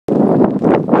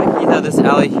this is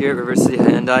Ali here at River City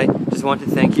Hyundai. Just want to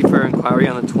thank you for your inquiry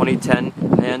on the 2010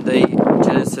 Hyundai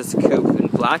Genesis Coupe in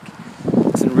black.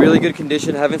 It's in really good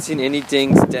condition. Haven't seen any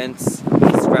dings, dents,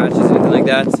 scratches, anything like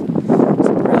that.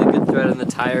 Some really good thread on the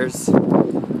tires.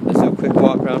 Let's do a quick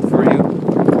walk around for you.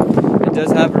 It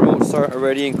does have a remote start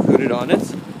already included on it.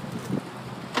 Some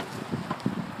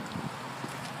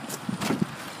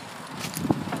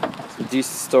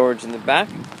decent storage in the back.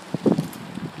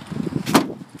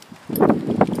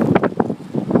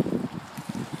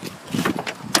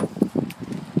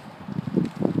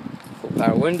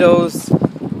 Power windows,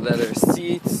 leather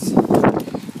seats.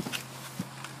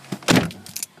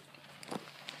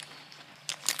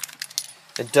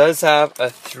 It does have a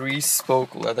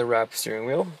 3-spoke leather wrap steering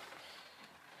wheel.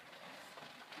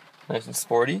 Nice and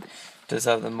sporty. It does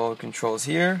have the mode controls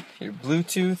here, your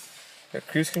Bluetooth, your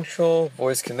cruise control,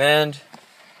 voice command.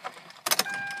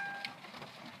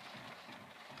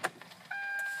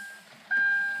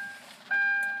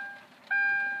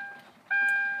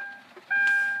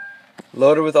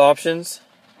 Loaded with options.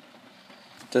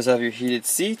 Does have your heated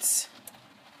seats.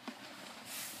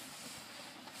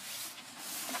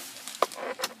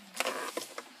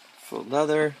 Full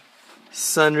leather.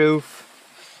 Sunroof.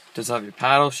 Does have your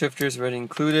paddle shifters already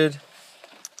included.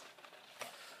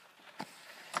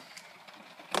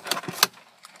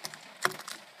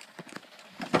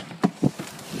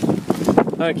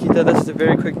 Alright, Keita, that's just a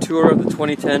very quick tour of the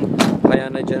 2010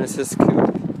 Hyundai Genesis Coupe.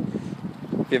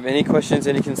 If you have any questions,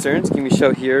 any concerns, give me a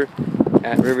shout here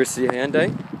at River City Hyundai.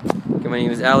 Again, my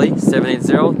name is Ali,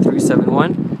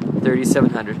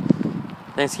 780-371-3700.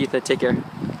 Thanks, Keita. Take care.